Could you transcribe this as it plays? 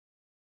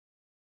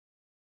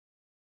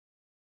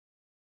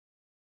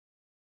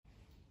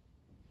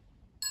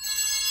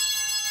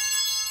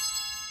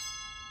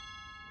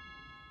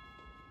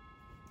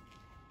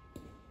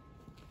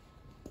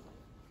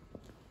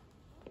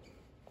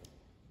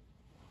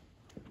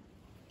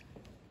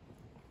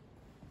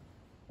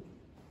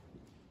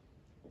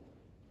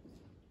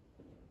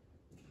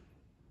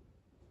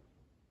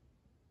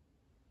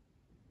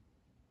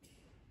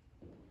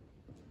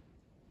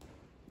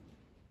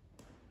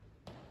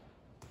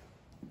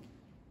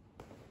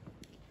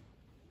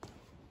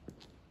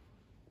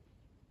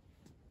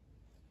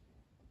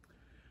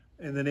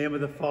In the name of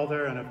the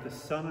Father, and of the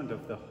Son, and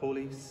of the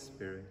Holy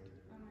Spirit.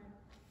 Amen.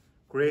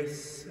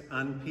 Grace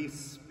and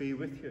peace be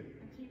with you.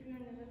 And keep you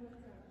in the living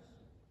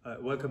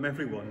Christ. Welcome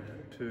everyone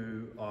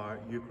to our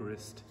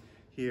Eucharist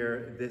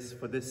here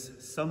for this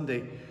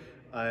Sunday.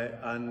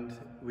 And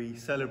we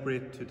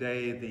celebrate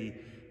today the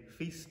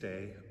feast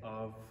day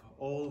of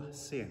All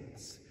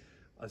Saints,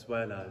 as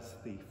well as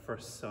the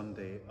first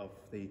Sunday of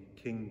the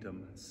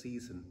Kingdom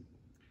season.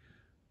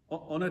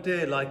 On a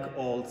day like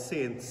All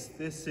Saints,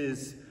 this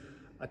is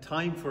a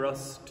time for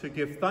us to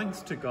give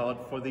thanks to God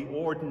for the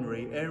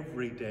ordinary,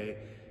 everyday,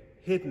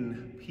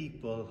 hidden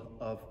people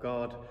of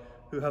God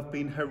who have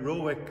been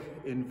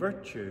heroic in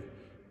virtue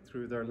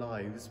through their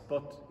lives,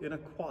 but in a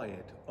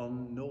quiet,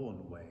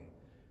 unknown way.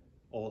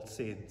 All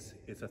Saints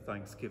is a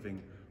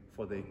thanksgiving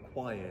for the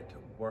quiet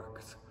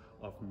works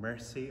of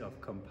mercy,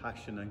 of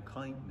compassion and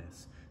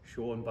kindness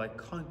shown by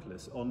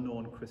countless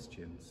unknown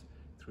Christians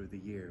through the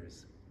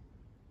years.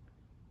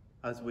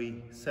 As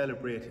we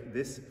celebrate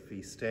this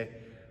feast day,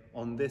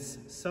 on this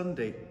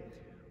Sunday,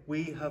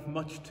 we have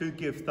much to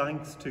give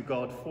thanks to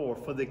God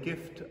for the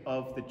gift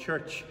of the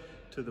Church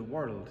to the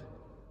world,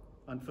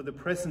 and for the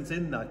presence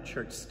in that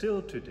Church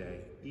still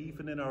today,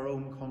 even in our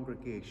own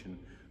congregation,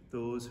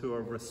 those who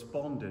have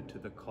responded to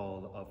the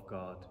call of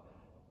God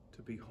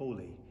to be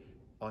holy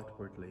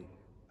outwardly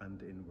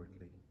and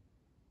inwardly.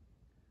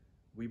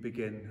 We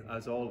begin,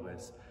 as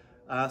always,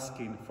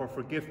 asking for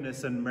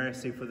forgiveness and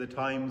mercy for the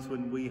times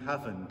when we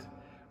haven't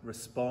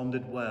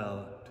responded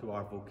well to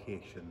our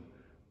vocation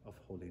of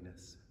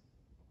holiness.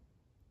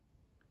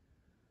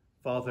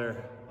 Father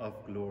of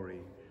glory,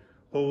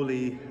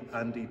 holy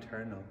and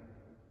eternal,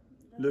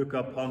 look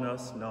upon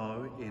us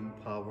now in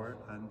power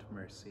and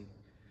mercy.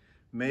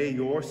 May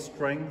your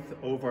strength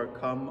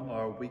overcome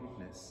our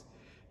weakness,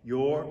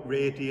 your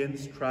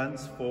radiance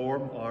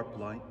transform our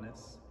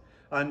blindness,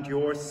 and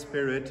your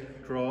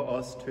Spirit draw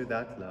us to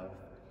that love,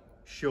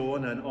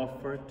 shown and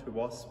offered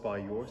to us by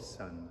your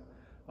Son,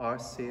 our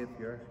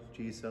Saviour,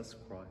 Jesus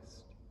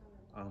Christ.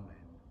 Amen.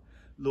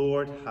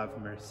 Lord,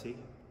 have mercy.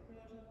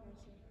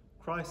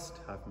 Christ,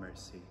 have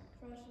mercy.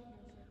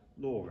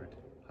 Lord,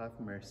 have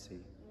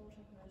mercy.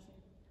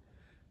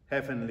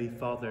 Heavenly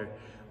Father,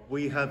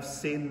 we have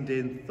sinned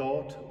in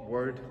thought,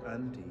 word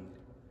and deed,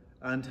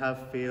 and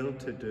have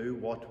failed to do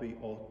what we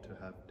ought to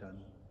have done.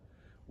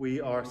 We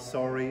are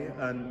sorry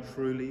and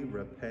truly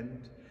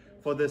repent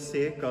for the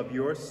sake of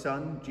your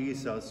Son,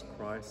 Jesus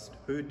Christ,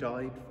 who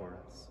died for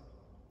us.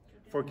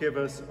 Forgive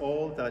us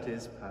all that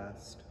is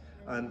past,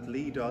 and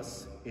lead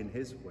us in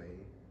his way,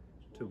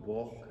 to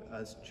walk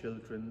as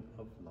children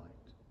of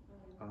light.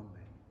 Amen.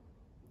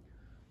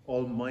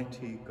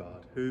 Almighty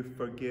God, who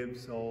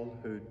forgives all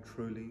who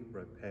truly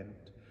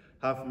repent,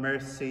 have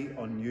mercy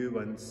on you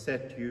and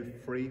set you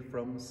free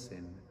from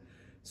sin,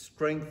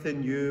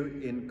 strengthen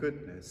you in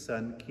goodness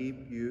and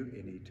keep you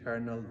in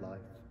eternal life,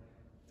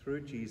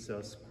 through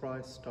Jesus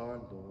Christ our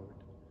Lord.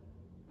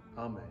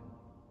 Amen.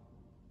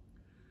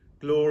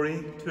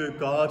 Glory to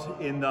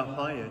God in the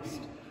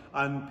highest,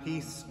 and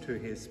peace to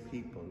his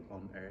people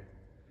on earth.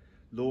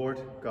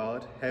 Lord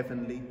God,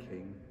 heavenly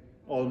King,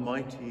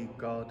 almighty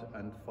God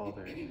and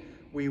Father,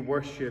 we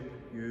worship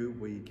you,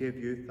 we give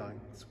you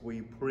thanks,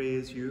 we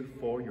praise you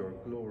for your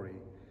glory.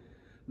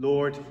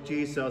 Lord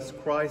Jesus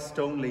Christ,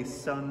 only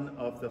Son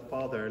of the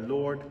Father,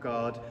 Lord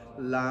God,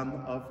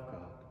 Lamb of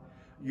God,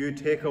 you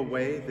take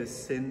away the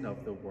sin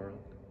of the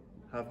world.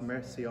 Have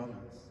mercy on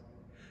us.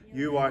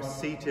 You are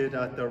seated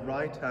at the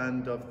right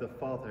hand of the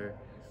Father.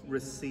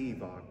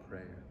 Receive our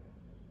prayer.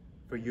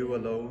 For you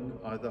alone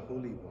are the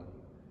Holy One.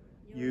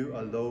 You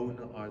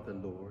alone are the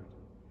Lord.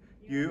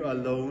 You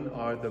alone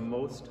are the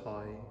Most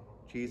High,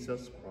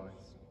 Jesus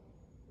Christ,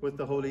 with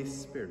the Holy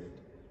Spirit,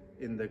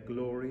 in the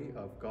glory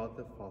of God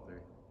the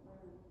Father.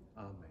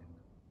 Amen.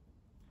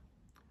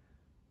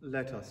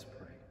 Let us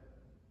pray.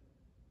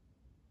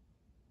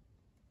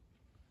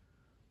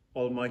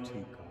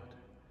 Almighty God,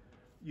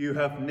 you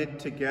have knit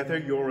together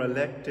your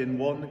elect in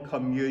one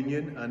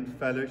communion and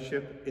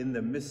fellowship in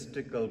the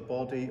mystical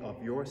body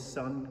of your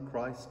Son,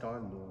 Christ our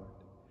Lord.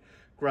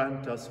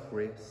 Grant us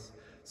grace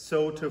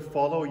so to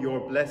follow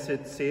your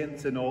blessed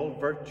saints in all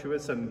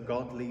virtuous and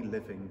godly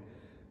living,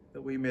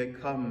 that we may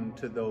come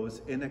to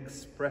those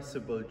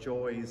inexpressible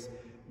joys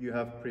you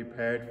have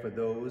prepared for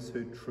those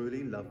who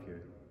truly love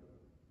you.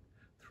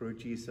 Through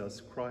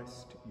Jesus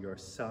Christ, your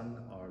Son,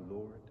 our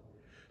Lord,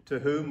 to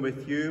whom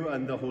with you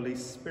and the Holy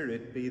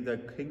Spirit be the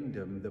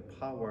kingdom, the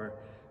power,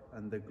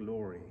 and the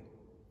glory,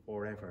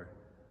 forever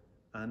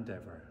and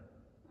ever.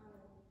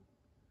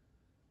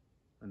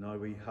 And now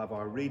we have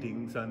our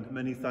readings, and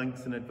many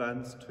thanks in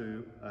advance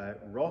to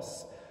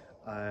Ross,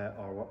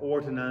 our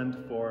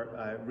ordinand,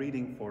 for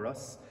reading for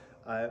us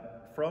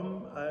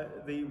from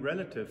the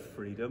relative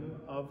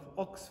freedom of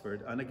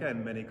Oxford. And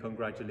again, many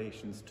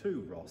congratulations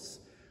to Ross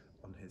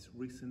on his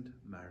recent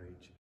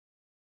marriage.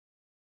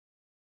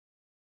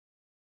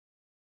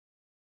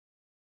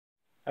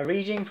 A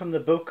reading from the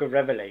book of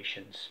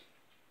Revelations.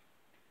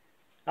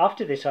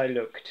 After this I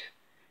looked,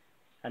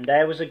 and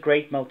there was a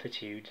great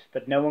multitude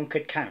that no one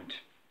could count,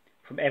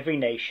 from every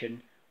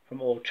nation,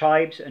 from all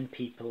tribes and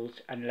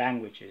peoples and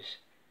languages,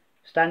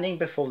 standing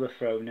before the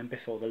throne and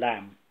before the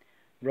Lamb,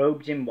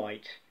 robed in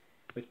white,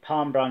 with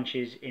palm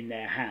branches in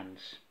their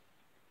hands.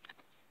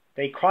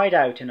 They cried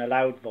out in a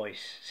loud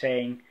voice,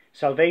 saying,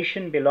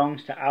 "Salvation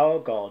belongs to our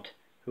God,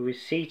 who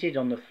is seated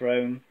on the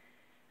throne,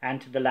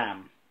 and to the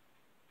Lamb."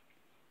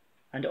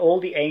 And all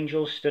the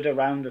angels stood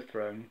around the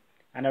throne,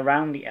 and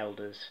around the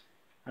elders,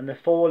 and the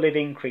 4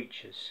 living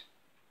creatures,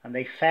 and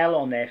they fell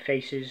on their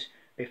faces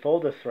before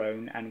the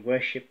throne and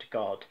worshipped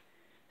God,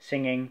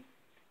 singing,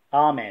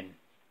 "Amen.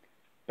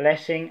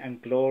 Blessing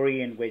and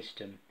glory and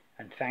wisdom,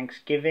 and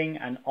thanksgiving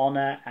and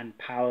honour and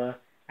power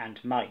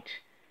and might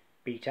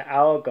be to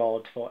our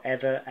God for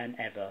ever and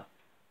ever.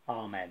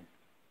 Amen."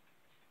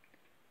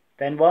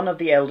 Then one of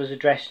the elders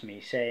addressed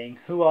me, saying,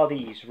 "Who are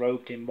these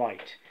robed in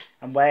white,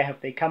 and where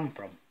have they come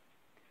from?"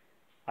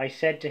 I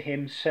said to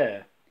him,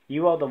 "Sir,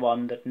 you are the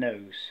one that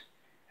knows."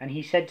 And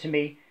he said to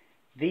me,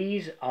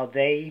 "These are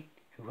they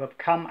who have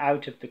come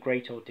out of the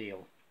great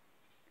ordeal.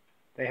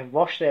 They have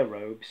washed their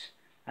robes,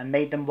 and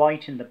made them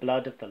white in the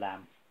blood of the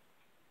Lamb.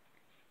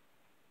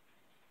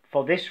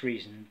 For this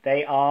reason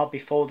they are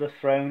before the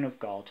throne of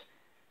God,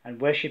 and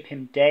worship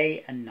him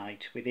day and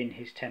night within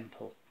his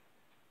temple.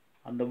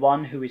 And the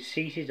one who is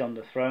seated on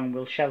the throne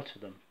will shelter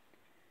them.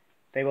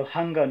 They will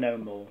hunger no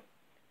more,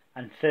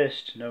 and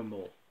thirst no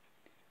more.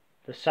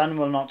 The sun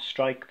will not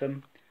strike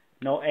them,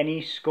 nor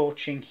any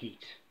scorching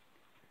heat.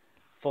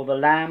 For the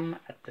Lamb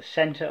at the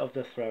centre of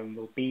the throne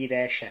will be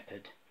their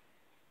shepherd,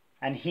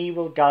 and he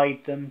will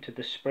guide them to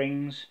the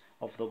springs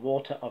of the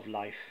water of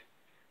life,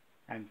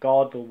 and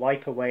God will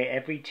wipe away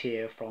every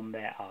tear from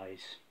their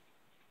eyes."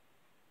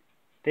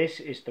 This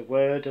is the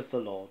word of the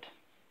Lord.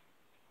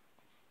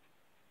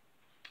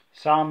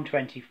 Psalm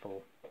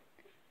 24.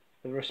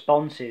 The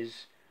response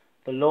is,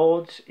 "The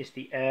Lord's is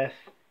the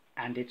earth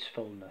and its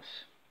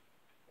fullness."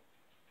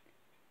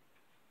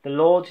 The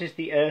Lord's is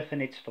the earth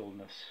and its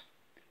fullness,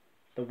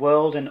 the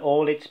world and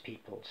all its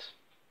peoples.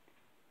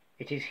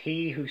 It is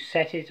he who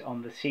set it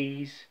on the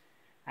seas,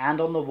 and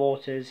on the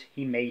waters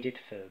he made it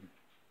firm.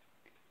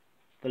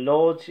 The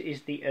Lord's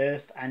is the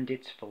earth and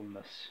its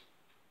fullness.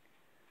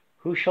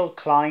 Who shall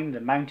climb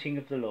the mountain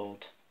of the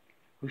Lord?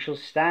 Who shall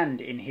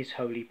stand in his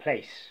holy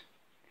place?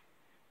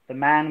 The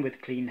man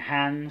with clean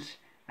hands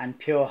and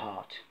pure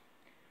heart,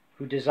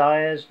 who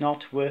desires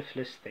not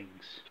worthless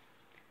things.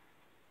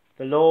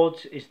 The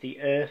Lord's is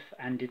the earth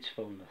and its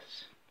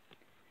fullness.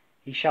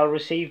 He shall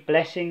receive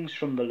blessings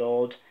from the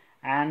Lord,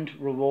 and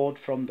reward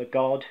from the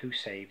God who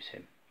saves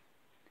him.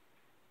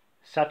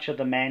 Such are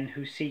the men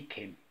who seek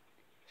him,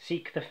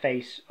 seek the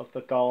face of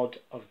the God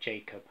of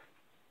Jacob.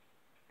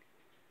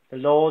 The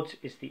Lord's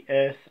is the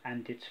earth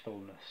and its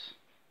fullness.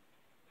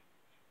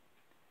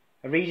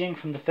 A reading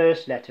from the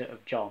first letter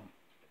of John.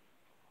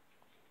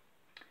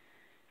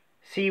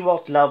 See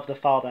what love the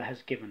Father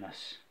has given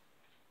us,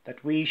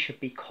 that we should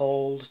be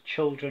called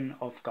children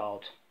of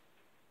God,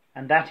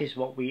 and that is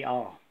what we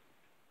are.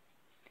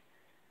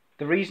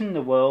 The reason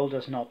the world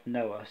does not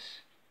know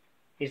us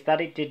is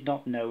that it did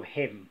not know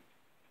him.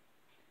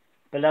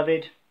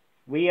 Beloved,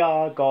 we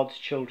are God's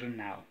children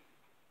now.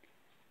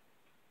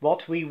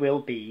 What we will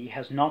be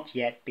has not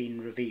yet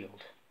been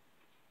revealed.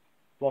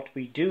 What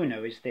we do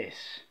know is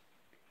this: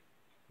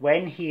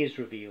 when he is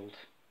revealed,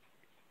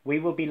 we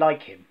will be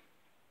like him,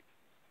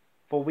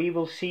 for we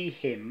will see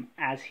him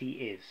as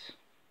he is.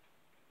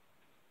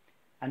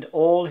 And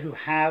all who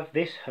have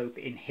this hope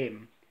in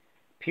him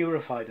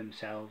purify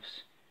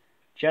themselves,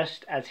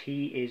 just as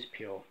he is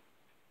pure.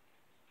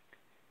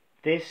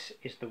 This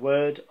is the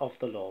word of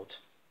the Lord.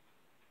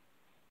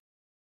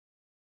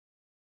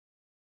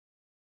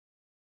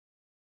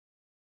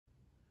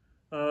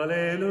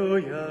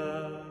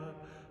 Alleluia,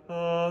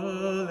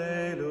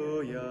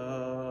 alleluia,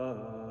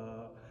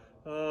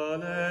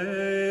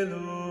 alleluia.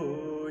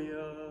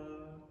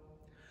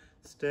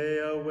 Stay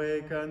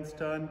awake and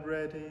stand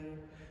ready,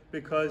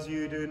 because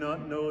you do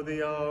not know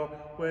the hour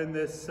when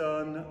the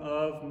Son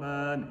of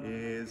Man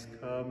is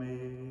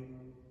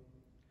coming.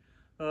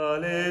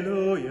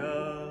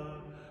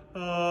 Alleluia,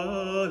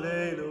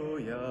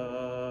 alleluia,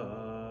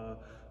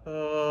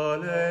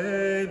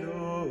 alleluia.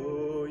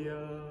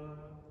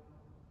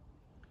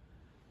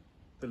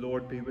 The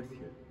Lord be with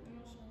you. And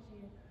also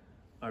with you.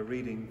 A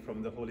reading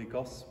from the Holy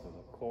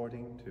Gospel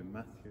according to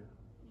Matthew.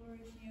 Glory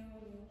to you, O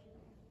Lord.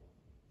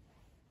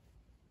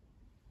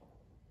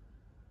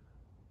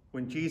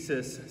 When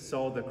Jesus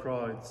saw the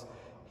crowds,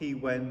 he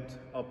went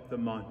up the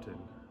mountain,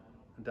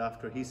 and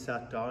after he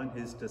sat down,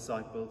 his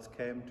disciples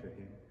came to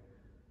him.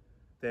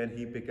 Then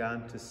he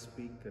began to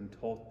speak and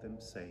taught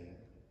them, saying,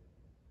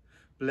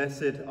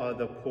 "Blessed are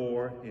the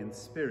poor in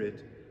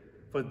spirit,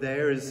 for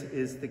theirs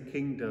is the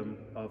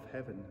kingdom of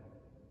heaven.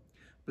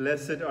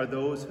 Blessed are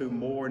those who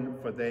mourn,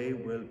 for they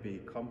will be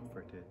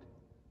comforted.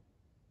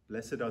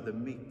 Blessed are the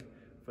meek,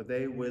 for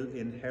they will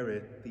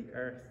inherit the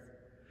earth.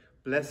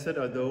 Blessed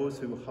are those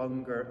who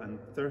hunger and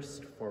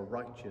thirst for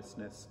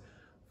righteousness,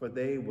 for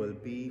they will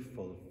be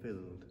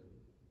fulfilled.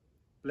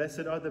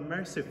 Blessed are the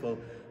merciful,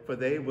 for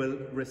they will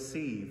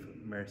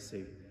receive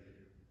mercy.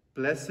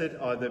 Blessed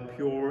are the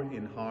pure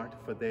in heart,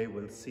 for they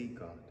will see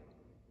God.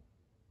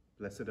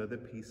 Blessed are the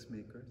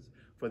peacemakers,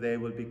 for they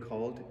will be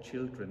called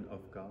children of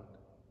God.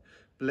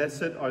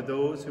 Blessed are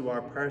those who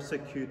are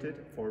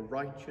persecuted for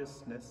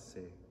righteousness'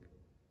 sake,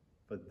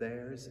 for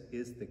theirs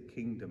is the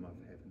kingdom of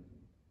heaven.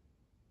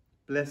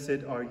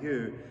 Blessed are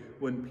you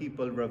when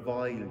people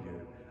revile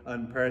you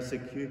and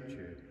persecute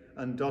you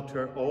and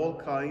utter all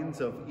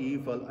kinds of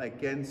evil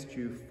against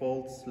you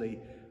falsely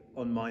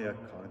on my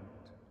account.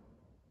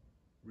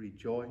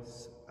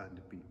 Rejoice and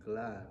be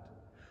glad,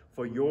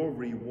 for your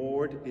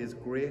reward is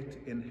great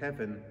in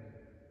heaven.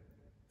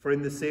 For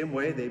in the same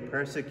way they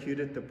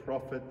persecuted the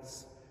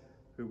prophets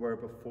who were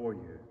before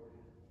you.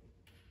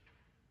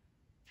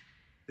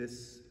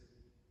 This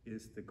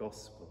is the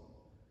gospel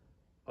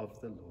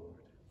of the Lord.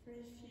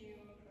 Praise to you,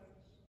 O Christ.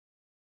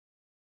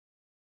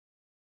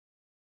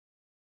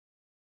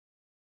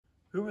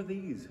 Who are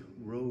these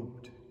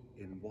robed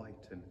in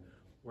white, and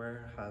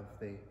where have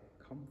they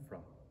come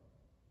from?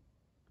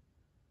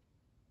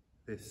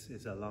 This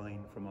is a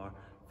line from our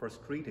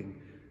first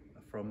reading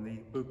from the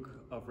book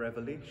of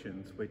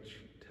Revelations, which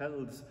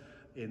tells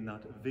in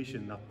that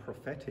vision, that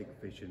prophetic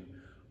vision,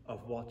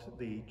 of what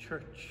the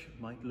church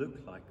might look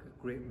like.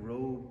 Great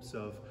robes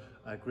of,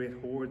 great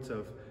hordes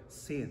of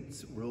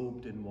saints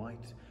robed in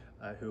white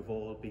who have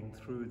all been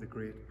through the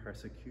great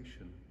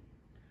persecution.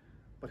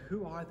 But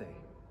who are they?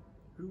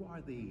 Who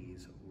are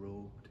these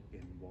robed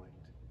in white?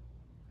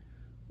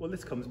 Well,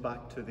 this comes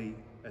back to the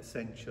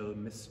essential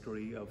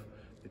mystery of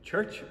the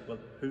church. Well,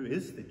 who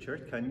is the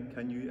church?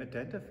 Can you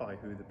identify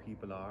who the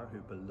people are who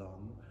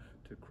belong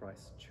to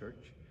Christ's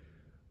church?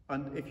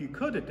 And if you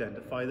could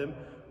identify them,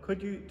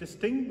 could you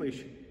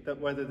distinguish that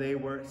whether they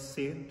were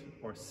saint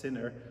or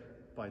sinner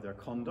by their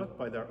conduct,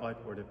 by their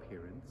outward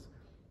appearance?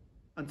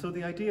 And so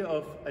the idea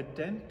of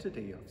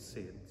identity of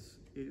saints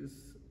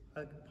is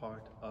a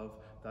part of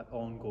that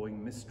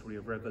ongoing mystery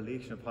of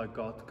revelation, of how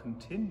God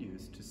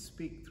continues to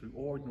speak through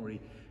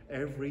ordinary,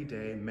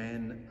 everyday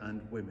men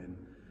and women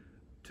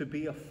to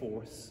be a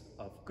force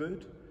of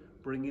good,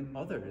 bringing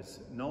others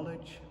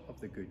knowledge of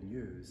the good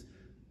news,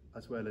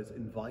 as well as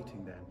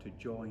inviting them to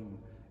join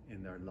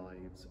in their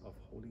lives of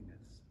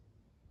holiness.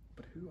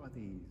 But who are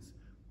these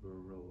who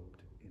are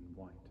robed in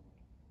white?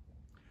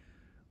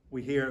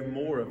 We hear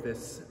more of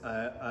this,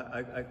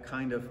 a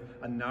kind of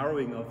a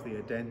narrowing of the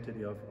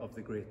identity of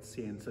the great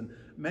saints, and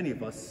many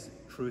of us,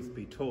 truth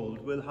be told,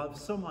 will have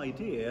some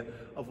idea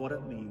of what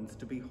it means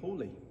to be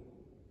holy,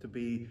 to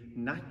be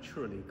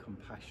naturally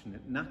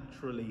compassionate,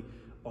 naturally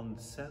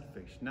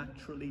unselfish,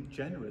 naturally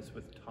generous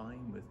with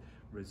time, with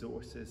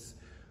resources,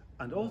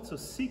 and also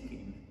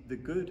seeking the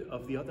good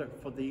of the other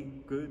for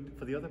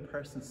the other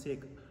person's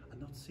sake,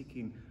 and not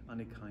seeking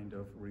any kind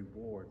of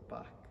reward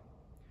back.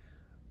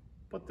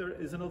 But there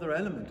is another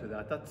element to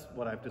that. That's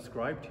what I've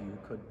described to you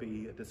could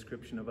be a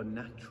description of a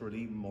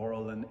naturally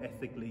moral and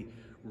ethically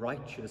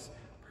righteous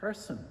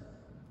person.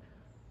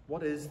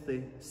 What is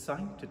the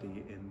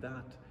sanctity in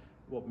that?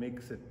 What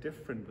makes it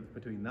different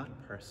between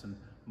that person,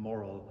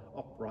 moral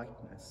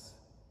uprightness,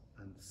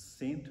 and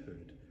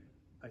sainthood,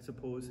 I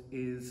suppose,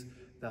 is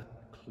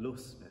that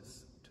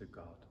closeness to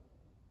God.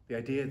 The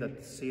idea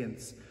that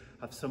saints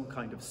have some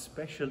kind of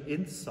special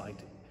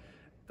insight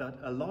that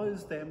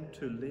allows them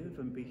to live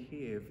and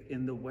behave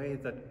in the way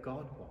that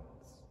God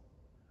wants,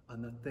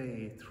 and that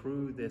they,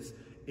 through this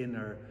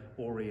inner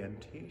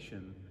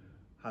orientation,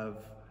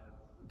 have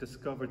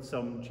discovered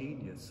some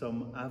genius,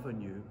 some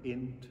avenue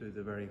into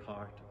the very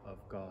heart of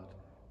God,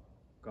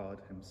 God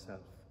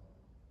himself.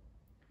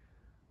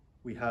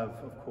 We have,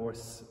 of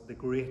course, the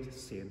great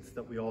saints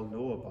that we all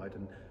know about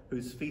and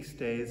whose feast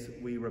days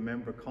we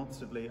remember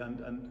constantly,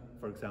 and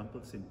for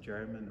example, St.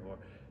 German or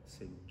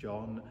St.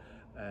 John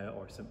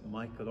or St.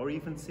 Michael, or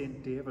even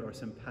St. David or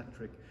St.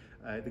 Patrick,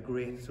 the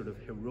great sort of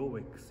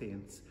heroic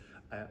saints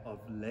of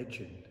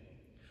legend.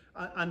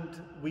 And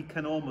we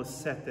can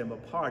almost set them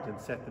apart and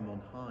set them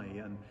on high,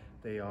 and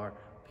they are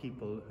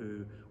people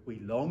who we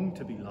long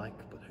to be like,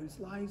 but whose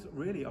lives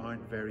really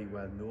aren't very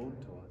well known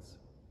to us.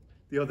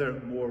 The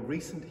other more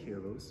recent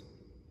heroes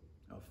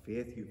of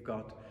faith, you've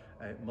got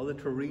Mother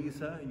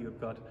Teresa, you've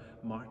got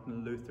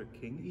Martin Luther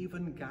King,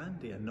 even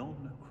Gandhi, a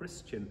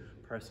non-Christian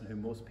person who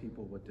most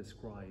people would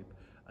describe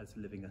as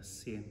living a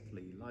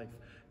saintly life.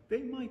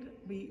 They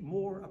might be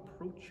more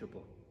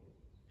approachable.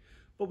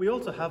 But we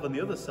also have on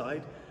the other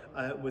side,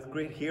 with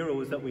great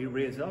heroes that we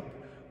raise up,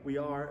 we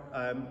are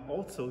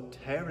also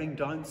tearing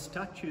down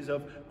statues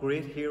of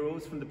great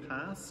heroes from the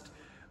past,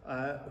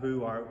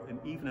 who are,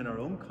 even in our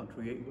own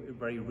country,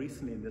 very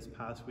recently in this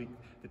past week,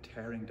 the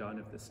tearing down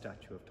of the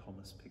statue of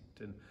Thomas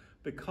Picton,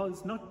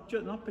 because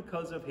not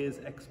because of his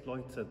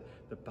exploits at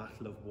the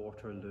Battle of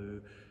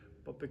Waterloo,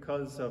 but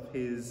because of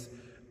his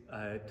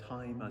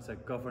time as a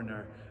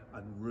governor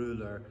and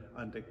ruler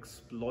and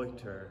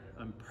exploiter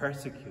and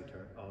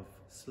persecutor of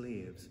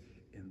slaves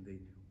in the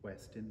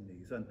West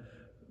Indies. And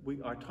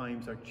our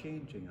times are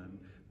changing, and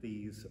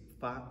these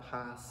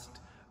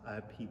past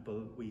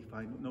people, we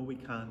find, no, we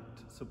can't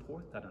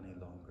support that any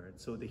longer.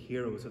 And so the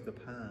heroes of the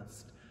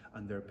past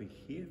and their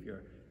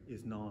behaviour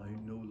is now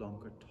no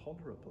longer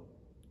tolerable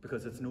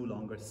because it's no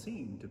longer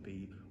seen to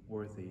be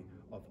worthy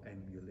of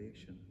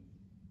emulation.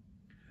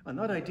 And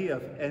that idea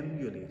of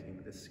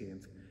emulating the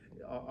saints,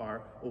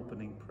 our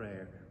opening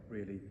prayer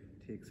really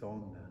takes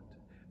on that.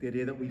 The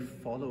idea that we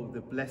follow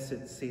the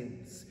blessed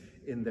saints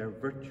in their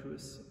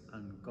virtuous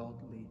and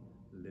godly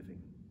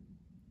living.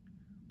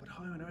 But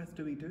how on earth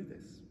do we do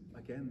this?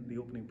 Again, the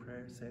opening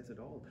prayer says it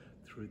all.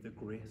 Through the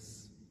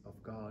grace of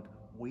God,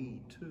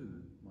 we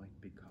too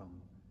might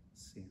become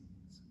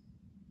saints.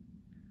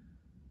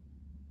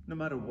 No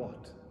matter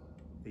what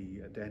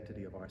the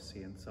identity of our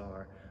saints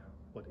are,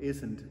 what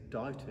isn't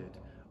doubted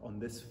on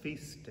this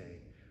feast day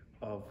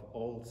of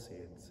All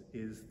Saints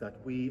is that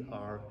we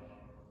are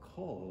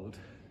called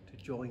to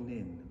join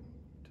in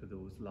to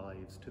those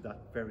lives, to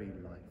that very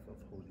life of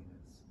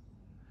holiness.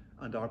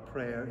 And our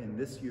prayer in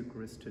this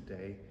Eucharist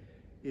today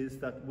is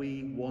that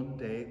we one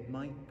day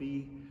might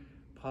be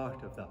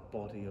part of that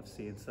body of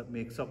saints that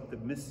makes up the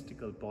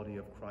mystical body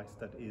of Christ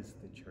that is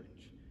the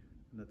church.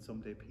 And that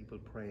someday people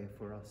pray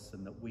for us,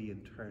 and that we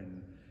in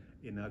turn,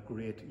 in a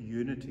great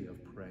unity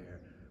of prayer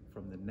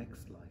from the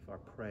next life, are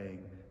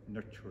praying,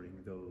 nurturing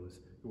those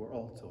who are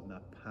also on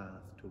that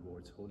path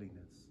towards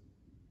holiness.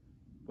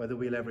 Whether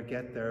we'll ever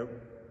get there,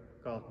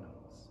 God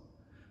knows.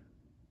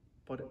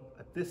 But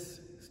at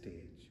this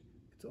stage,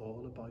 it's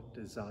all about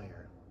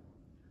desire.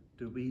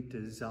 Do we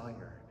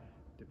desire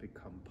to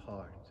become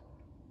part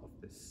of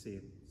the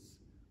saints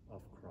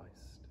of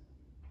Christ?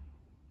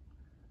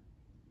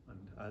 And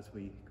as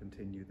we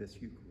continue this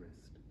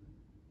Eucharist,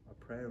 our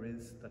prayer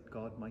is that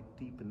God might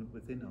deepen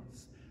within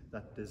us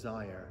that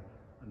desire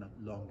and that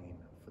longing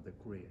for the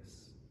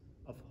grace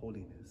of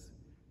holiness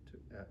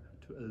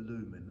to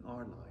illumine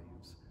our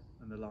lives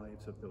and the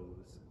lives of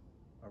those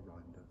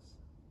around us.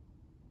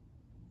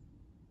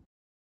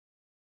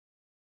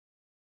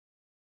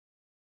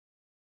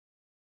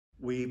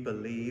 We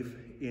believe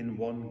in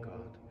one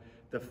God,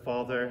 the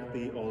Father,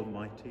 the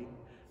Almighty,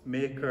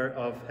 maker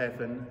of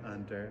heaven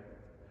and earth,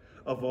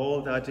 of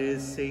all that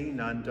is seen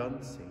and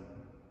unseen.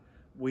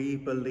 We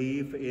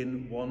believe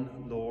in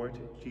one Lord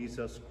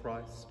Jesus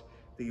Christ,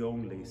 the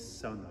only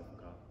Son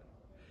of God,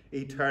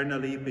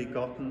 eternally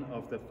begotten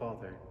of the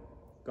Father,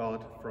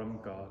 God from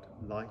God,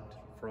 light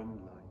from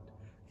light,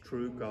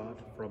 true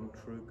God from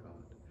true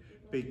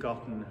God,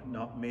 begotten,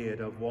 not made,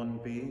 of one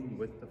being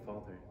with the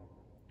Father.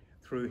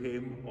 Through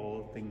him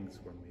all things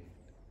were made.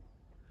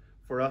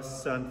 For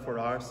us and for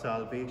our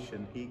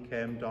salvation he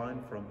came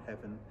down from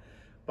heaven.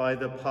 By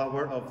the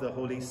power of the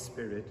Holy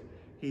Spirit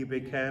he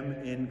became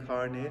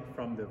incarnate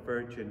from the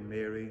Virgin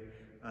Mary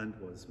and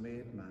was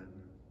made man.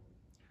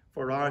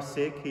 For our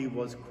sake he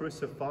was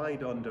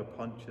crucified under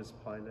Pontius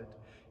Pilate.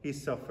 He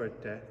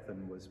suffered death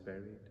and was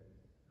buried.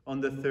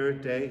 On the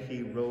third day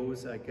he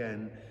rose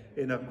again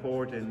in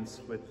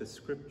accordance with the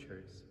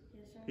Scriptures.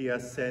 He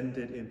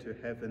ascended into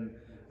heaven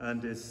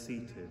and is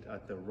seated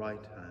at the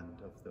right hand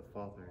of the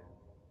Father.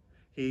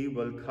 He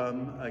will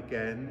come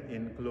again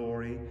in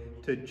glory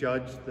to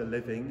judge the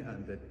living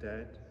and the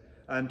dead,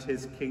 and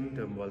his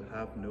kingdom will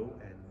have no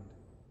end.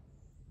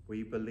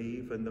 We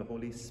believe in the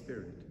Holy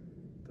Spirit,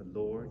 the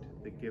Lord,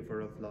 the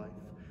giver of life,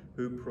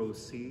 who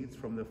proceeds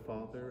from the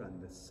Father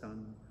and the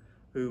Son,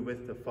 who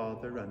with the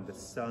Father and the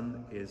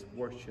Son is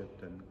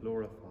worshipped and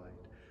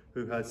glorified,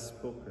 who has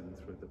spoken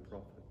through the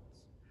prophets.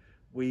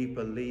 We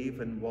believe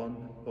in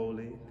one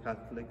holy,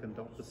 Catholic and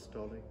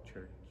Apostolic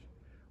Church.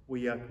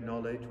 We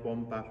acknowledge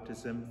one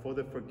baptism for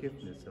the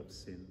forgiveness of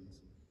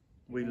sins.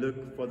 We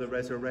look for the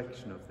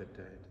resurrection of the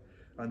dead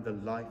and the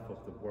life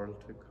of the world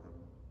to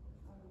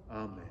come.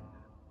 Amen.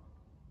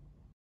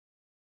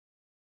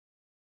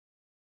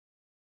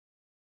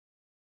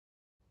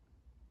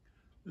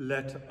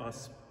 Let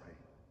us pray.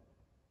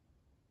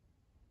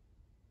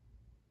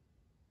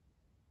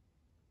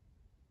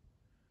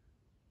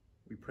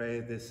 We pray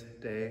this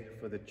day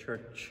for the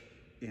Church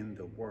in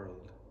the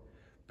world,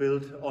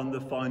 built on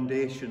the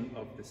foundation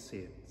of the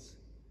saints,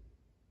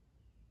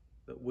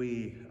 that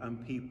we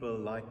and people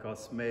like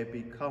us may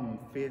become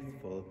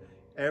faithful,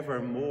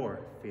 ever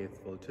more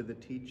faithful to the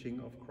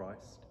teaching of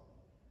Christ,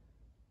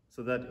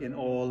 so that in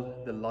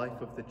all the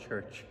life of the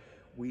Church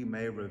we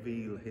may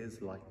reveal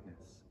his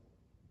likeness.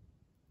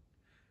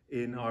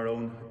 In our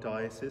own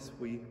diocese,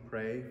 we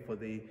pray for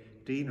the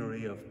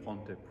Deanery of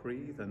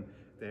Pontypridd and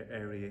their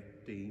area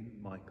Dean,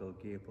 Michael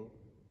Gable.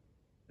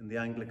 In the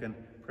Anglican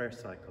prayer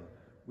cycle,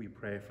 we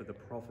pray for the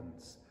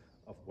province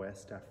of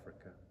West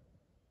Africa.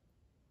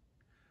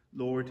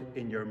 Lord,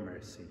 in your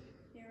mercy,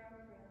 Hear our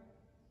prayer.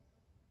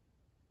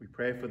 we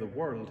pray for the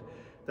world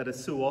that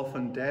is so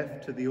often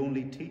deaf to the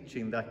only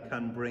teaching that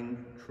can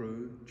bring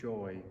true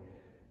joy.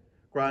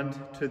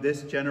 Grant to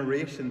this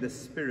generation the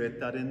spirit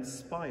that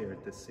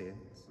inspired the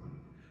saints,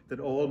 that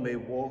all may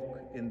walk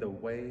in the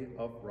way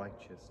of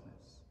righteousness.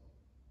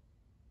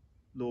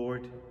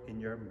 Lord, in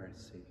your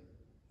mercy,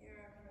 Hear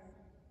our prayer.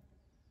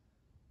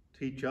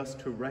 teach us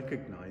to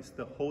recognize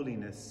the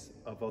holiness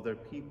of other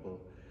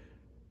people.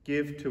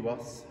 Give to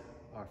us,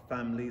 our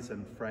families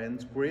and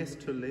friends, grace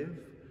to live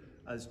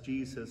as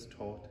Jesus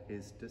taught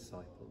his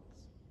disciples.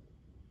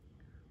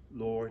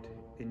 Lord,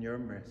 in your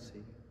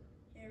mercy,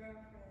 hear our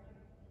prayer.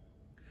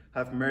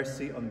 have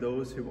mercy on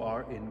those who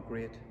are in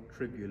great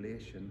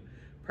tribulation,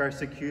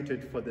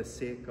 persecuted for the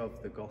sake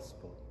of the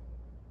gospel.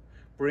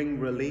 Bring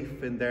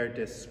relief in their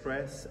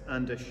distress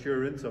and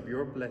assurance of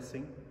your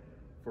blessing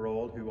for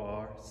all who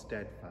are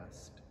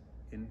steadfast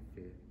in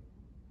faith.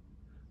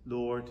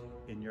 Lord,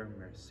 in your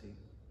mercy,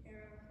 Hear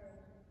our prayer.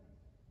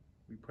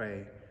 we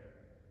pray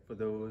for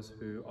those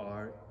who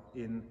are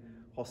in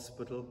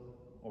hospital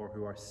or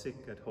who are sick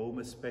at home,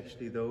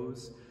 especially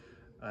those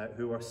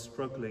who are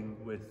struggling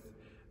with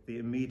the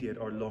immediate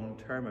or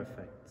long-term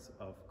effects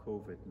of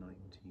COVID-19.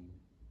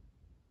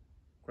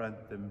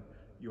 Grant them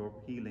your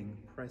healing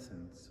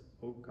presence,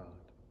 O God.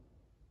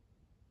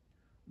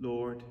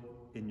 Lord,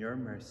 in your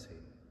mercy,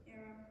 Hear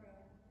our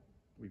prayer.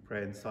 we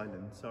pray in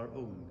silence our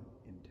own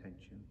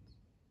intentions.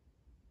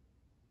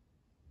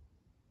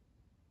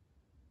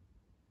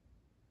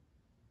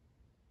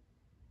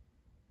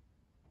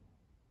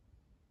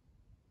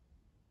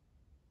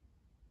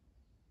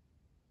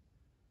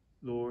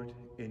 Lord,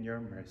 in your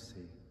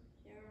mercy,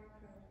 Hear our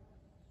prayer.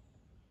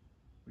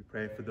 we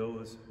pray for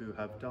those who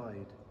have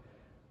died.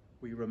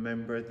 We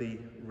remember the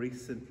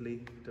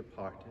recently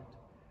departed.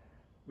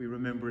 We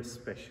remember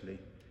especially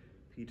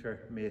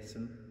Peter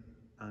Mason,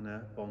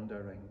 Anna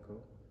Bondarenko,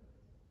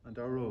 and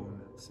our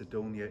own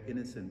Sidonia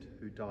Innocent,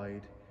 who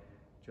died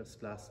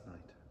just last night.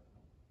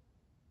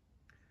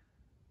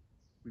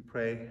 We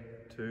pray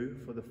too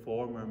for the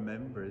former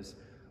members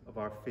of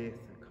our faith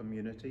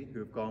community who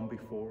have gone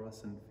before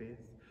us in faith,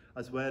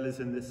 as well as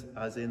in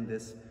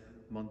this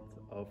month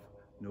of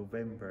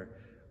November,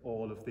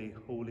 all of the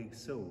holy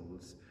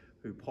souls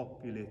who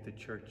populate the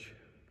church,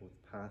 both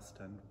past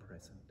and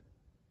present.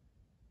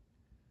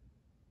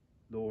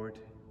 Lord,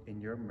 in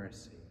your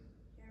mercy,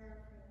 Hear our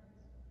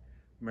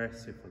prayer.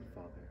 merciful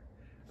Father,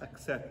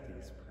 accept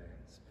these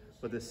prayers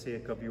for the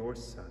sake of your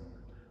Son,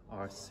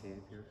 our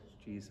Saviour,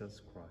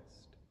 Jesus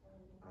Christ.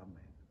 Amen.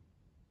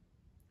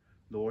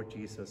 Lord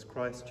Jesus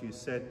Christ, you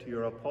said to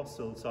your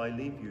apostles, I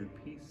leave you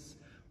peace,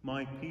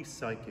 my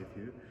peace I give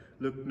you.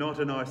 Look not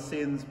on our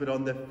sins, but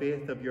on the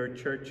faith of your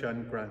church,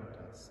 and grant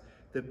us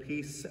the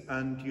peace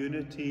and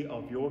unity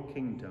of your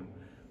kingdom,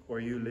 where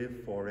you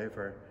live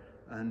forever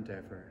and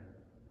ever.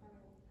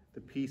 The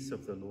peace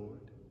of the Lord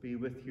be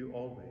with you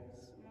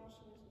always.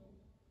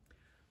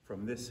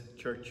 From this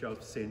Church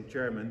of St.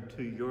 German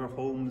to your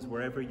homes,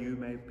 wherever you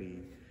may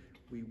be,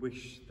 we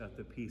wish that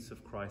the peace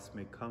of Christ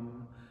may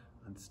come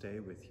and stay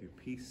with you.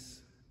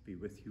 Peace be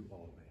with you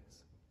always.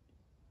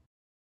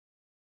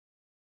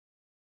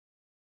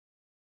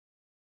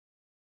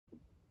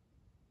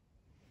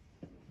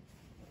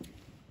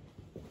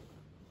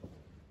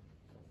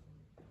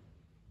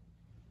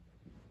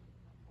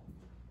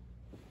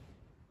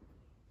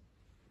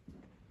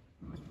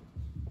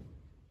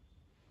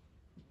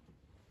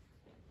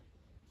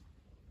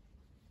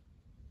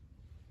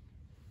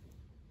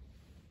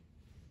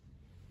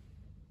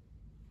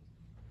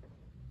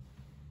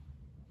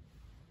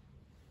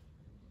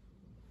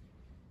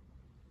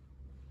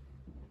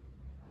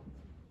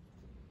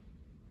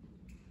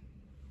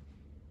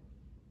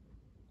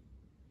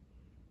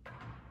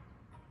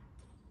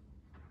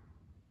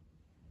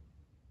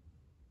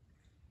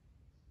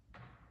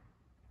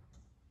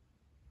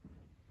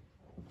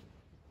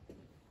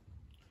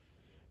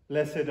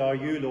 Blessed are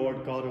you,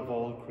 Lord God of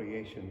all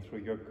creation. Through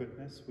your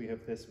goodness we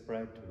have this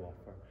bread to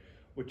offer,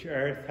 which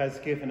earth has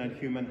given and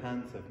human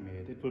hands have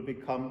made. It will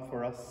become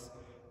for us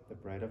the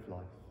bread of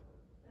life.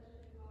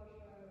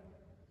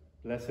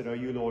 Blessed are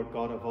you, Lord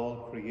God of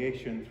all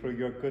creation. Through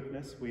your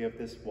goodness we have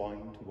this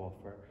wine to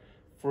offer,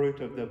 fruit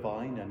of the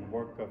vine and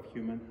work of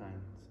human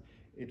hands.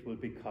 It will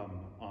become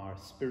our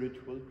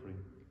spiritual drink.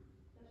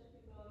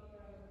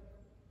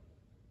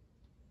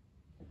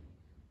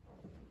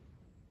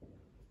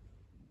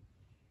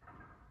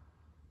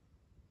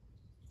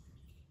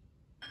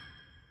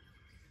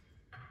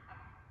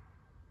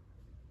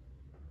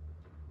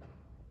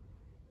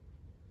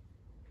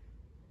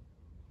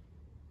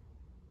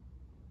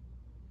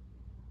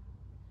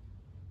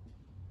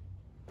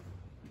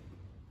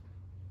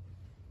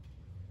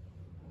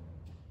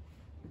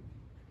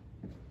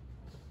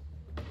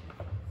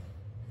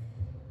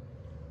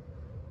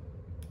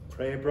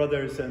 Pray,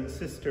 brothers and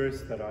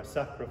sisters, that our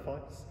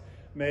sacrifice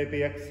may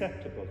be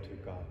acceptable to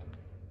God,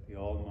 the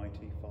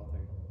Almighty Father.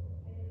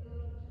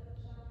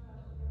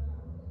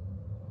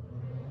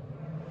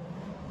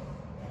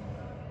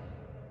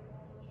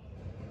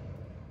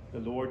 The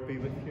Lord be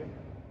with you.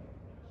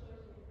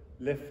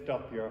 Lift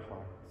up your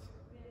hearts.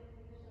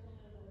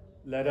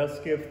 Let us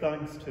give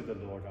thanks to the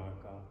Lord our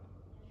God.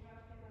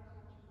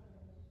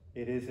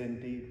 It is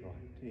indeed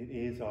right. It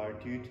is our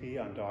duty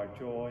and our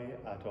joy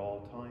at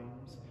all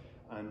times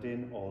and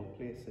in all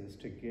places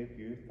to give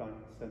you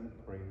thanks and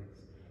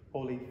praise,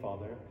 Holy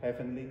Father,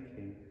 Heavenly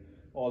King,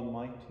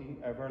 Almighty,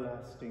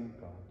 everlasting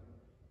God,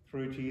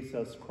 through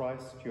Jesus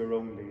Christ, your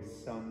only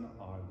Son,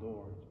 our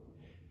Lord.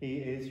 He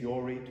is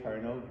your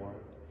eternal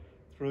Word.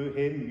 Through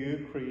him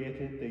you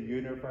created the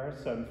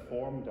universe and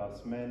formed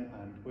us, men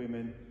and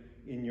women,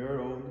 in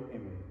your own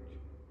image.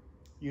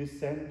 You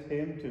sent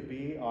him to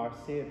be our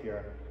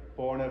Saviour,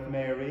 born of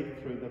Mary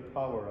through the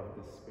power of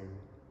the Spirit.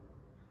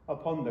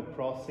 Upon the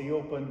cross he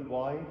opened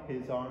wide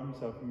his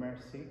arms of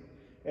mercy,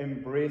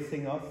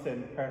 embracing us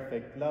in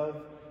perfect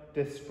love,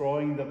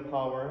 destroying the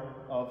power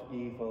of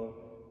evil,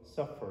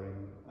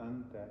 suffering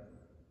and death.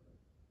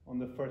 On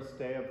the first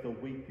day of the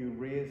week you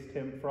raised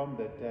him from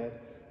the dead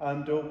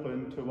and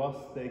opened to us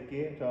the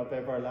gate of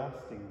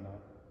everlasting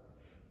life.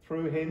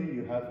 Through him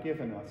you have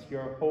given us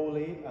your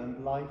holy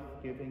and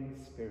life-giving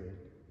Spirit,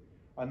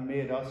 and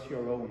made us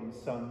your own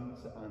sons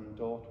and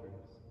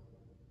daughters.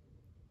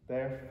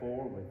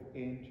 Therefore, with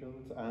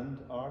angels and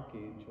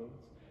archangels,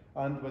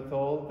 and with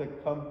all the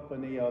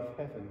company of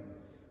heaven,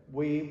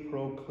 we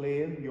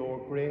proclaim your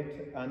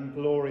great and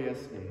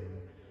glorious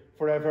name,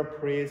 forever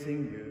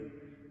praising you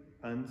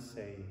and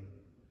saying,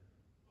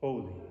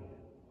 Holy,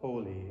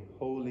 holy,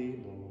 holy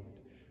Lord,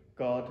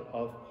 God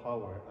of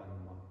power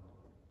and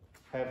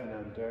might. Heaven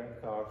and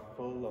earth are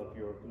full of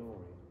your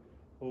glory.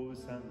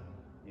 Hosanna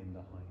in the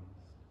highest.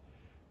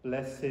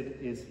 Blessed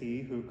is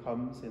he who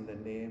comes in the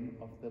name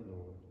of the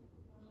Lord.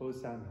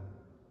 Hosanna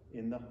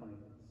in the highest.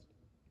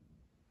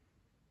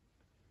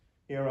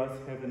 Hear us,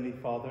 Heavenly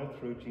Father,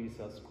 through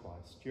Jesus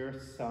Christ, your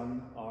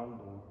Son, our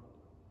Lord.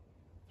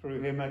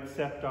 Through him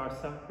accept our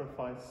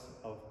sacrifice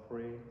of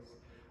praise,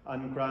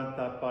 and grant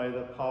that by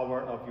the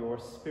power of your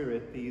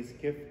Spirit these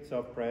gifts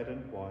of bread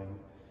and wine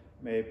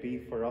may be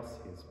for us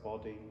his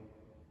body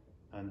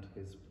and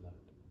his blood.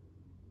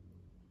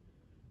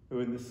 Who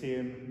in the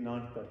same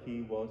night that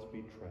he was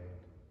betrayed,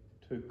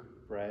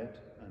 took bread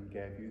and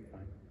gave you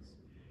thanks.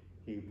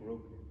 He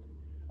broke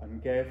it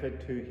and gave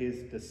it to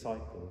his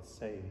disciples,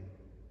 saying,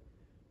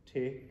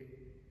 Take,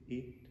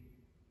 eat,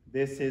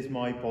 this is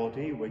my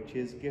body which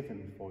is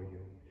given for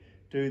you.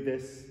 Do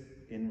this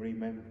in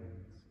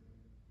remembrance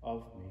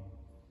of me.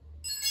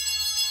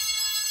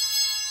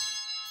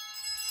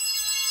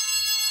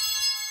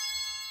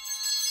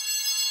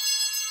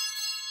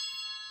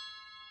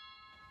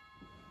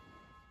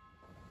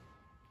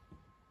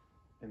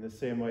 In the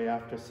same way,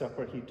 after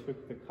supper, he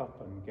took the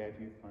cup and gave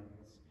you thanks.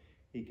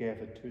 He gave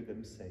it to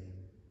them, saying,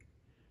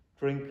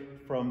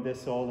 Drink from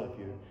this, all of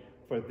you,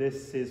 for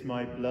this is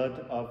my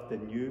blood of the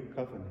new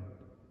covenant,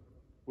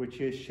 which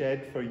is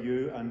shed for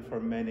you and for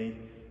many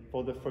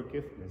for the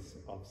forgiveness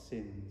of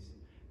sins.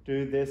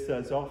 Do this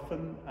as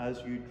often as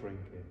you drink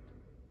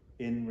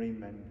it, in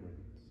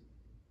remembrance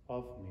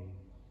of me.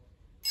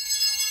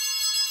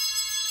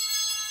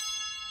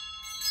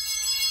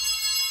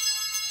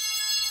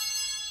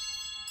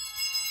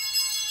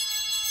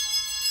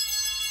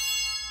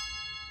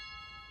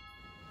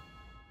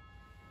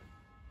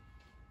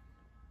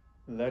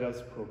 Let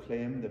us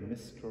proclaim the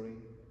mystery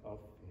of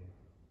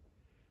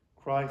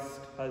faith.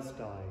 Christ has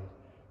died.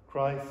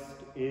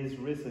 Christ is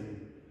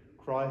risen.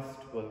 Christ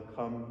will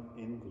come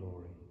in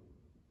glory.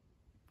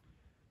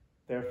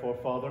 Therefore,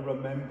 Father,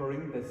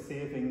 remembering the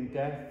saving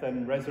death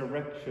and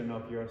resurrection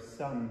of your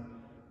Son,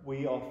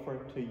 we offer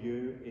to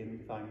you in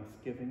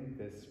thanksgiving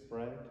this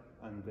bread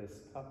and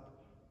this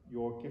cup,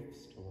 your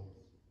gifts to us.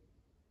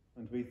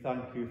 And we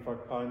thank you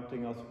for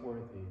counting us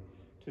worthy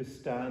to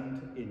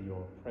stand in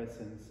your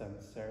presence and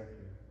serve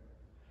you.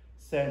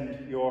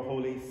 Send your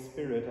Holy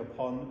Spirit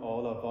upon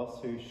all of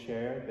us who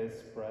share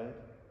this bread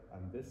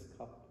and this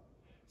cup.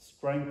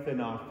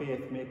 Strengthen our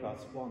faith, make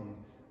us one,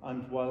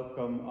 and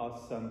welcome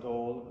us and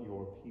all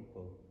your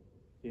people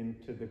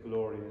into the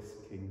glorious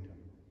kingdom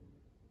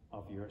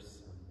of your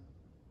Son.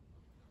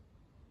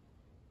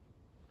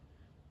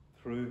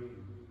 Through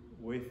him,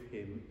 with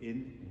him,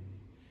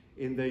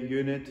 in the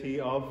unity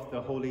of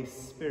the Holy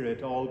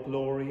Spirit, all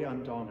glory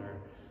and honor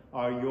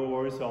are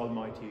yours,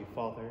 Almighty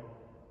Father,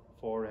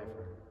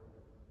 forever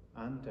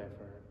and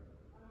ever.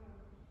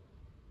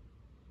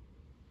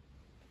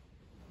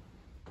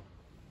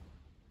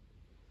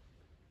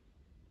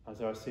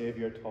 As our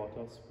Saviour taught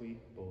us, we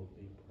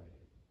boldly pray.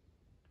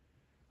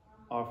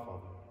 Our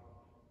Father,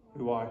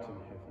 who art in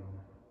heaven,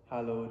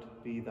 hallowed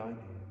be thy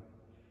name.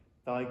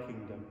 Thy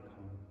kingdom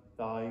come,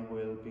 thy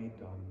will be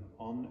done,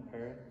 on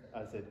earth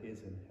as it is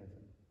in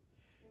heaven.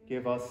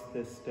 Give us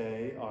this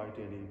day our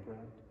daily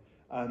bread,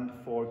 and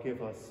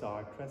forgive us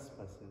our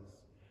trespasses,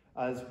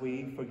 as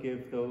we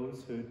forgive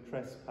those who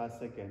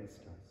trespass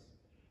against us.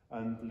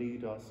 And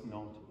lead us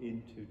not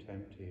into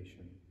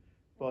temptation,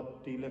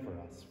 but deliver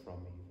us from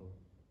evil.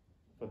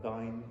 For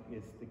thine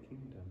is the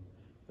kingdom,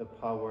 the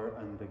power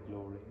and the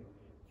glory,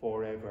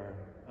 forever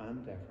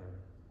and ever.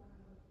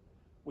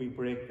 We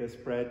break this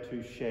bread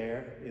to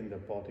share in the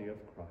body of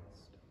Christ.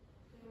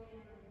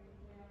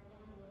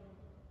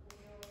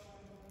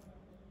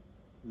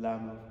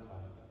 Lamb of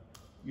God,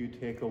 you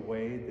take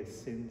away the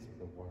sins of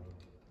the world.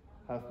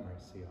 Have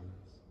mercy on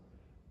us.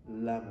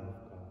 Lamb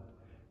of God,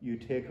 you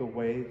take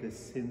away the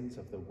sins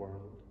of the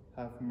world.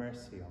 Have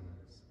mercy on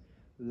us.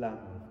 Lamb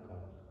of God,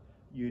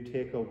 you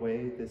take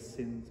away the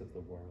sins of the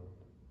world.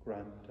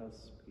 Grant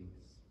us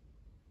peace.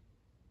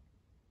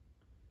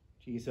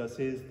 Jesus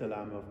is the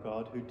Lamb of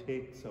God who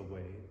takes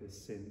away the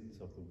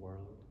sins of the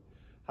world.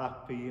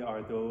 Happy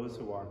are those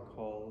who are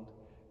called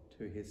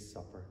to his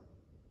supper.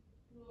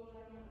 Lord,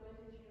 have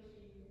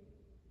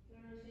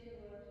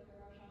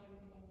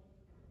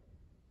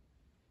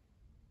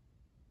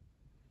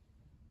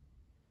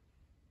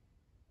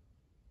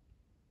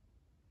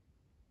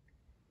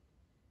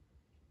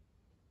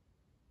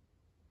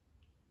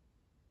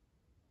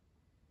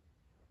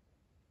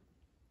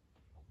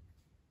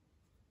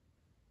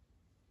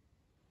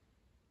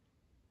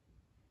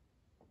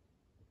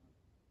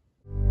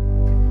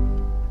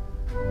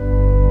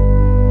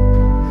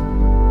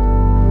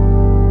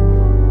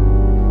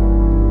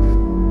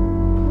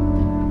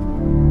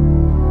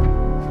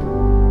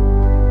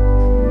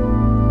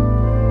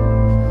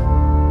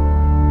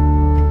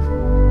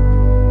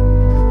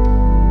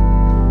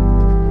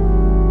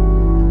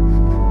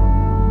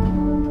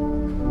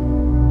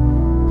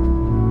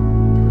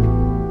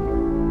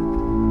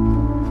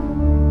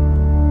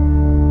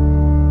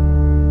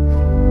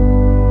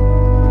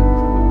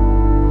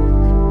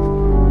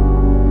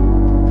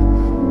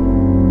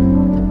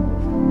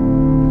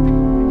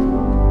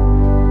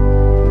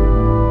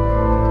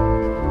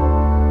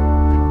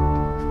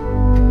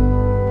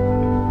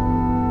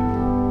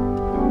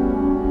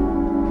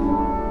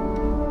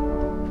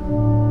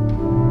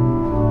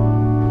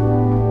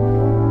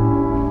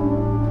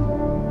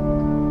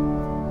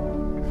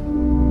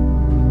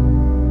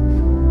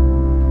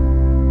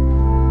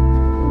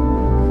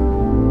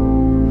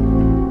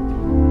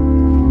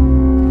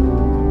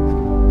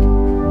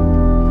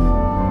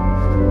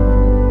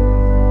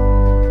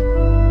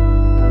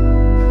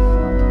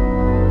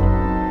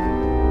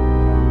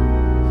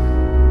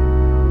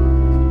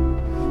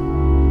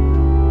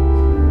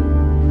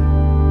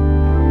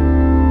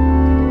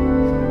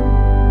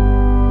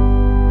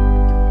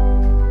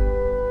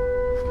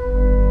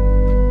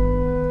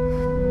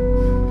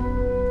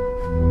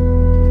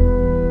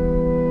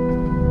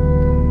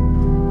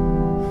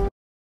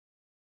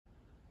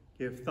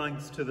Give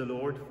thanks to the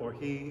Lord, for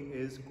he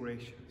is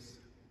gracious.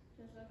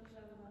 His love is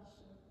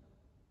everlasting.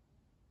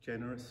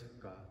 Generous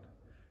God,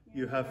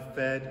 you have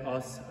fed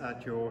us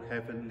at your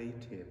heavenly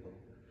table.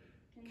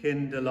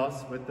 Kindle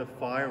us with the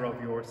fire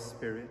of your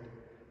Spirit,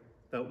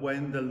 that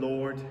when the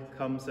Lord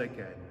comes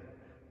again,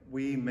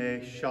 we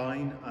may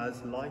shine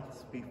as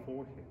lights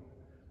before him,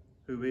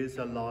 who is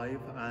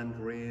alive and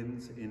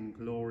reigns in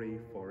glory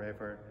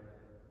forever.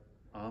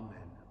 Amen.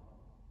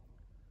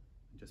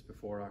 Just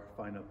before our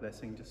final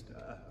blessing, just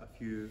a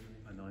few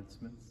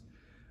announcements.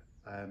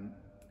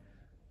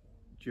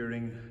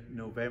 During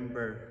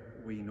November,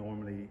 we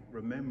normally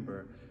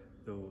remember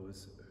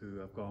those who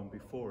have gone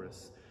before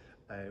us.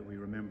 We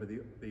remember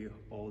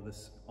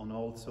on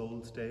All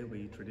Souls Day.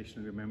 We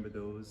traditionally remember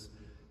those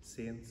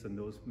saints and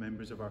those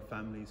members of our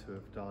families who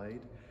have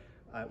died.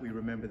 We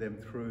remember them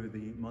through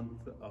the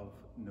month of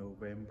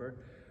November.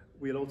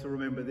 We'll also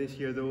remember this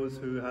year those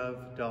who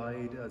have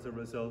died as a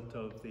result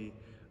of the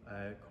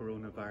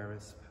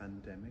coronavirus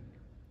pandemic,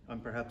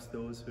 and perhaps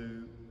those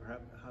who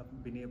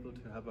haven't been able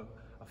to have a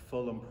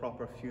full and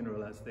proper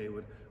funeral as they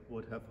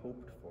would have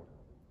hoped for.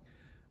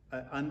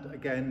 And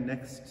again,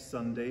 next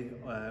Sunday,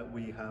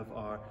 we have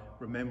our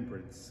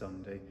Remembrance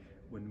Sunday,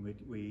 when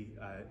we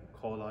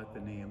call out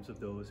the names of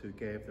those who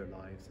gave their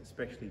lives,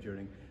 especially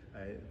during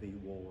the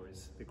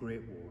wars, the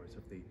great wars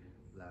of the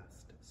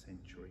last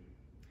century.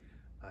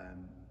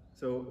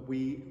 So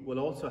we will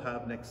also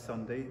have next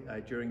Sunday,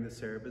 during the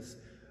service,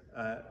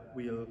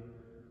 we'll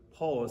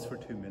pause for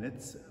 2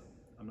 minutes.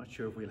 I'm not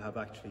sure if we'll have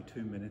actually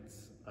 2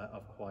 minutes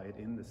of quiet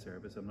in the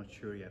service. I'm not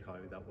sure yet how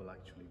that will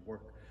actually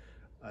work.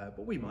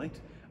 But we might,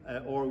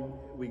 or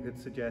we could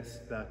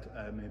suggest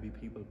that maybe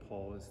people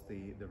pause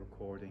the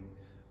recording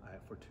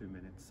for 2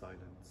 minutes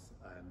silence.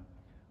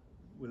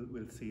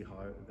 We'll see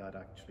how that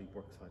actually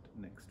works out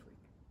next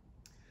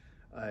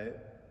week.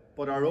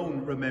 But our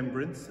own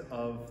remembrance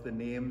of the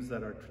names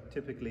that are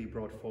typically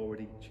brought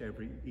forward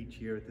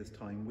each year at this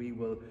time, we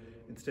will,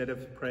 instead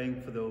of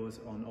praying for those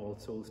on All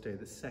Souls Day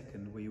the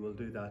 2nd, we will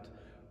do that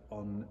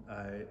on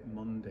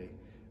Monday,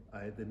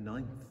 the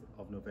 9th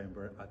of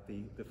November, at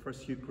the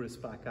first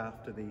Eucharist back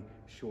after the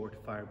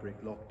short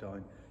firebreak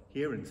lockdown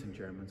here in St.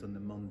 Germans on the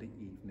Monday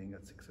evening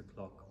at 6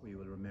 o'clock. We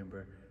will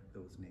remember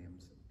those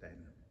names then.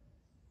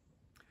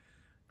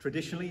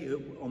 Traditionally,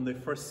 on the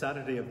first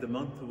Saturday of the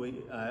month,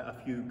 a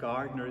few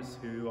gardeners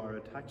who are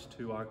attached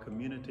to our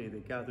community,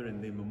 they gather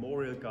in the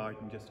memorial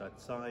garden just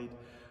outside,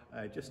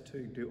 just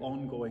to do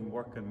ongoing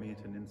work and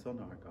maintenance on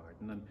our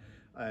garden. And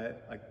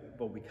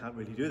well, we can't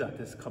really do that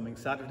this coming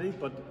Saturday,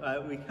 but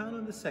we can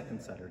on the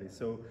second Saturday.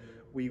 So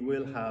we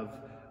will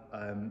have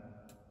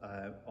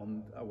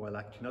well,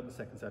 actually not the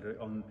second Saturday,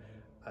 on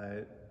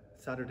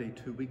Saturday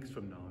 2 weeks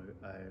from now,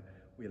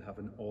 we'll have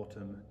an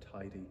autumn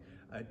tidy.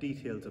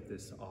 Details of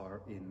this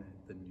are in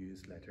the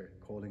newsletter,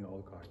 calling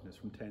all gardeners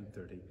from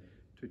 10:30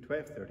 to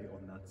 12:30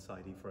 on that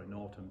Saturday for an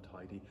autumn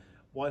tidy.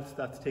 Whilst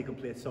that's taking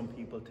place, some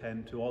people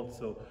tend to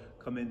also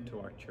come into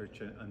our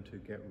church and to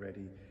get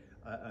ready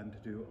and to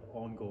do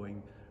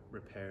ongoing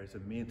repairs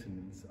and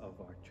maintenance of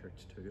our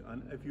church too.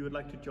 And if you would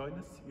like to join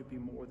us, you'd be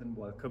more than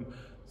welcome,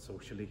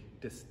 socially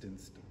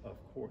distanced,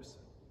 of course.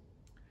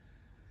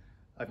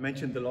 I've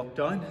mentioned the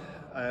lockdown.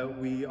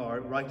 We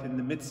are right in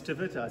the midst of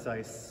it as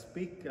I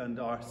speak, and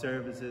our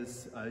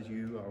services, as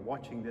you are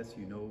watching this,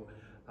 you know,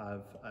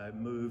 have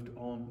moved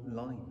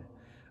online.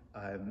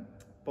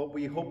 But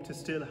we hope to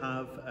still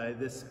have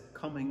this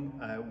coming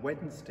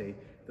Wednesday,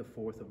 the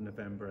 4th of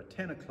November at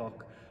 10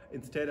 o'clock.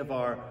 Instead of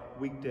our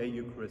weekday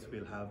Eucharist,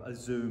 we'll have a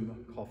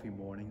Zoom coffee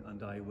morning,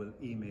 and I will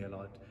email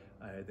out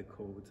the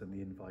codes and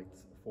the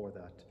invites for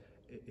that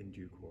in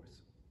due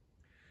course.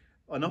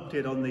 An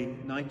update on the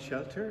night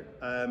shelter.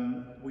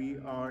 We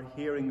are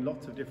hearing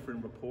lots of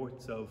different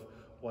reports of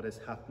what is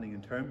happening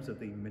in terms of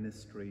the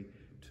ministry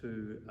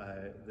to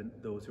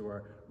those who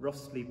are rough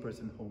sleepers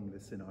and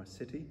homeless in our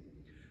city.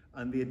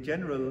 And the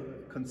general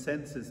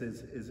consensus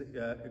is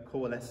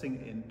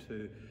coalescing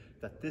into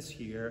that this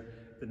year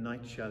the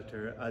night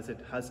shelter, as it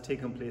has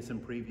taken place in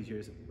previous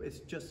years,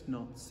 is just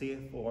not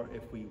safe, or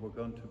if we were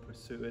going to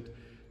pursue it,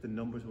 the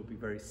numbers would be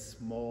very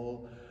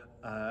small.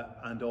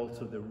 And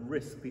also the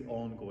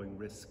ongoing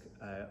risk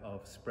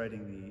of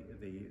spreading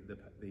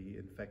the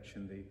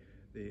infection,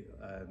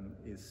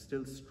 is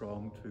still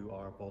strong to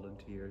our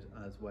volunteers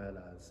as well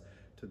as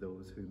to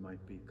those who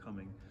might be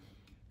coming.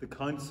 The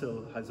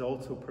council has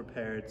also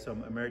prepared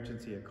some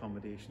emergency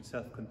accommodation,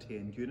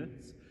 self-contained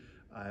units,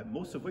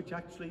 most of which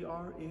actually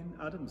are in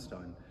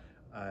Adamstown,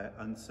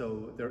 and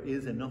so there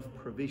is enough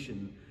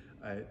provision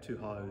to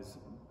house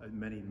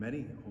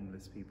many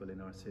homeless people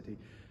in our city.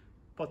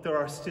 But there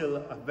are still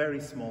a very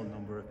small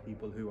number of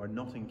people who are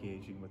not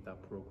engaging with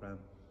that programme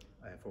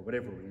for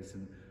whatever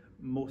reason.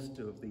 Most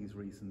of these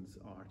reasons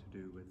are to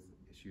do with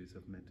issues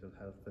of mental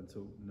health, and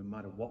so no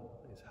matter what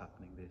is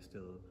happening, they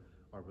still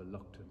are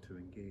reluctant to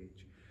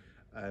engage.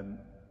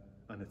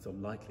 And it's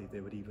unlikely they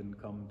would even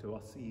come to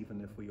us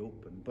even if we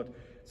open. But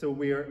so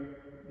we're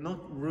not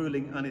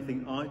ruling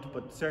anything out,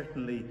 but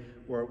certainly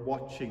we're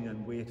watching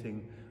and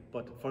waiting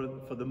But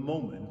for the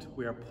moment,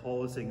 we are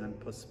pausing and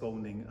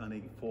postponing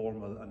any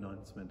formal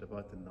announcement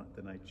about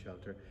the night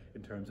shelter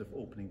in terms of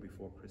opening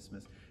before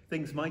Christmas.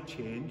 Things might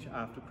change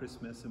after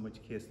Christmas, in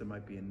which case there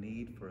might be a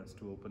need for us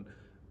to open,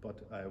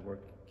 but we're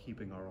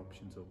keeping our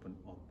options open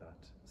on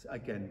that. So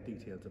again,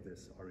 details of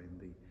this are in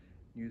the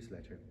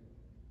newsletter.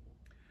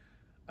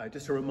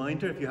 Just a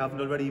reminder, if you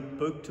haven't already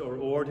booked or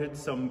ordered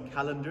some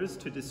calendars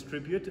to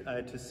distribute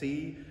to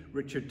see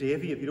Richard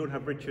Davey, if you don't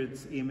have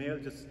Richard's email,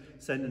 just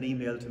send an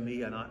email to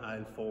me and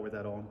I'll forward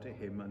that on to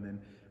him, and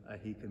then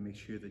he can make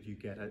sure that you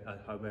get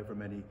however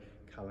many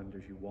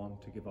calendars you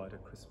want to give out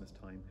at Christmas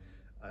time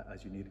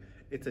as you need.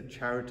 It's a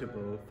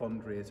charitable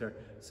fundraiser.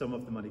 Some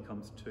of the money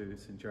comes to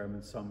St.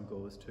 Germans, some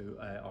goes to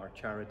our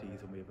charities,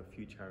 and we have a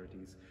few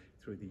charities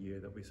through the year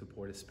that we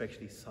support,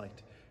 especially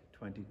Sight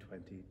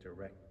 2020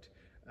 Direct,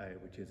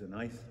 which is an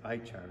eye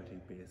charity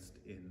based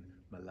in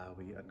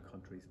Malawi and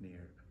countries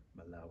near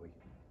Malawi.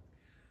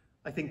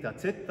 I think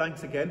that's it.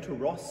 Thanks again to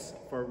Ross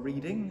for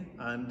reading,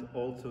 and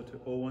also to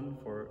Owen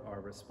for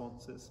our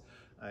responses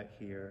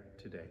here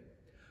today.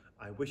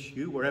 I wish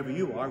you, wherever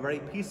you are, very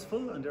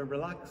peaceful and a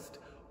relaxed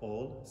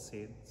All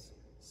Saints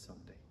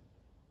Sunday.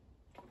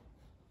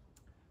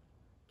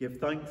 Give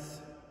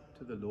thanks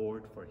to the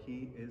Lord, for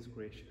he is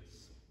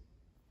gracious.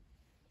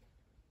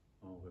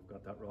 Oh, we've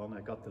got that wrong.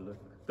 I got the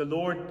look. The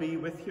Lord be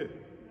with you.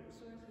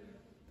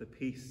 The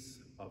peace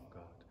of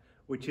God,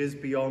 which is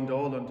beyond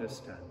all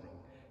understanding,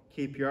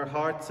 keep your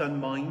hearts and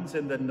minds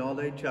in the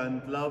knowledge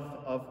and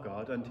love of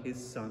God and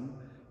his Son,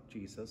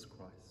 Jesus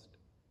Christ.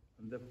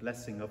 And the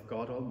blessing of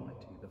God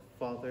Almighty, the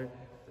Father,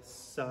 the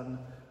Son,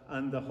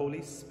 and the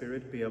Holy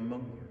Spirit be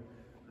among you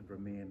and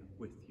remain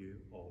with you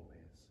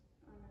always.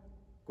 Amen.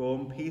 Go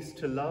in peace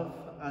to love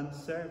and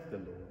serve the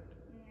Lord.